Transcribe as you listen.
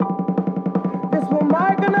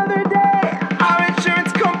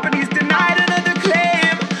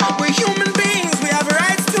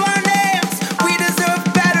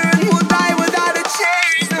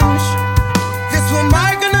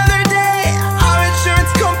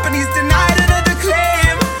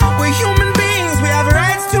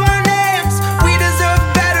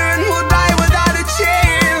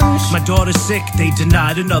sick, they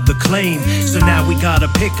denied another claim. So now we gotta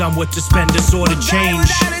pick on what to spend to sort of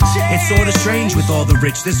change. It's sorta strange with all the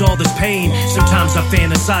rich, there's all this pain. Sometimes I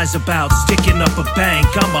fantasize about sticking up a bank.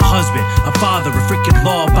 I'm a husband, a father, a freaking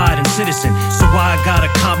law-abiding citizen. So why I gotta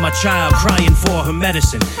calm my child crying for her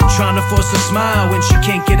medicine? Trying to force a smile when she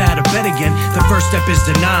can't get out of bed again. The first step is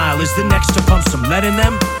denial, is the next to pump some lead in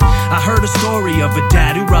them? I heard a story of a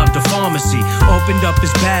dad who robbed a pharmacy, opened up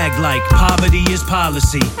his bag like poverty is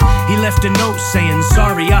policy. He left a note saying,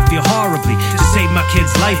 sorry, I feel horribly. To save my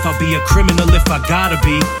kid's life, I'll be a criminal if I gotta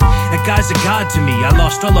be. That guy's a god to me, I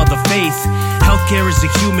lost all other faith. Healthcare is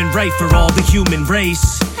a human right for all the human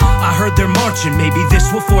race. I heard they're marching, maybe this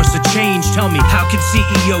will force a change. Tell me, how can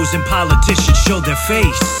CEOs and politicians show their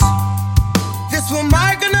face? This will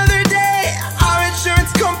mark another day. Our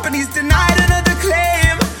insurance companies denied another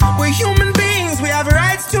claim. We're human beings, we have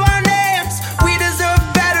rights to our names. We deserve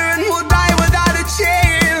better and we'll die without a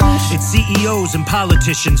change. It's CEOs and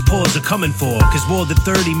politicians pause are coming for, cause more than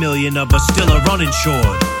 30 million of us still are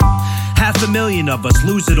uninsured. 500,000 of us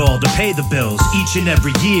lose it all to pay the bills each and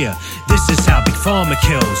every year. This is how Big Pharma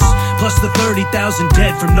kills. Plus the 30,000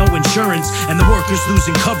 dead from no insurance, and the workers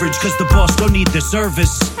losing coverage cause the boss don't need their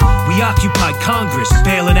service. We occupy Congress,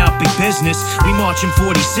 bailing out big business. We march in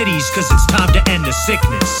 40 cities cause it's time to end the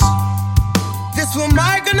sickness. This will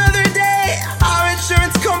mark another day. Our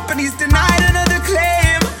insurance companies deny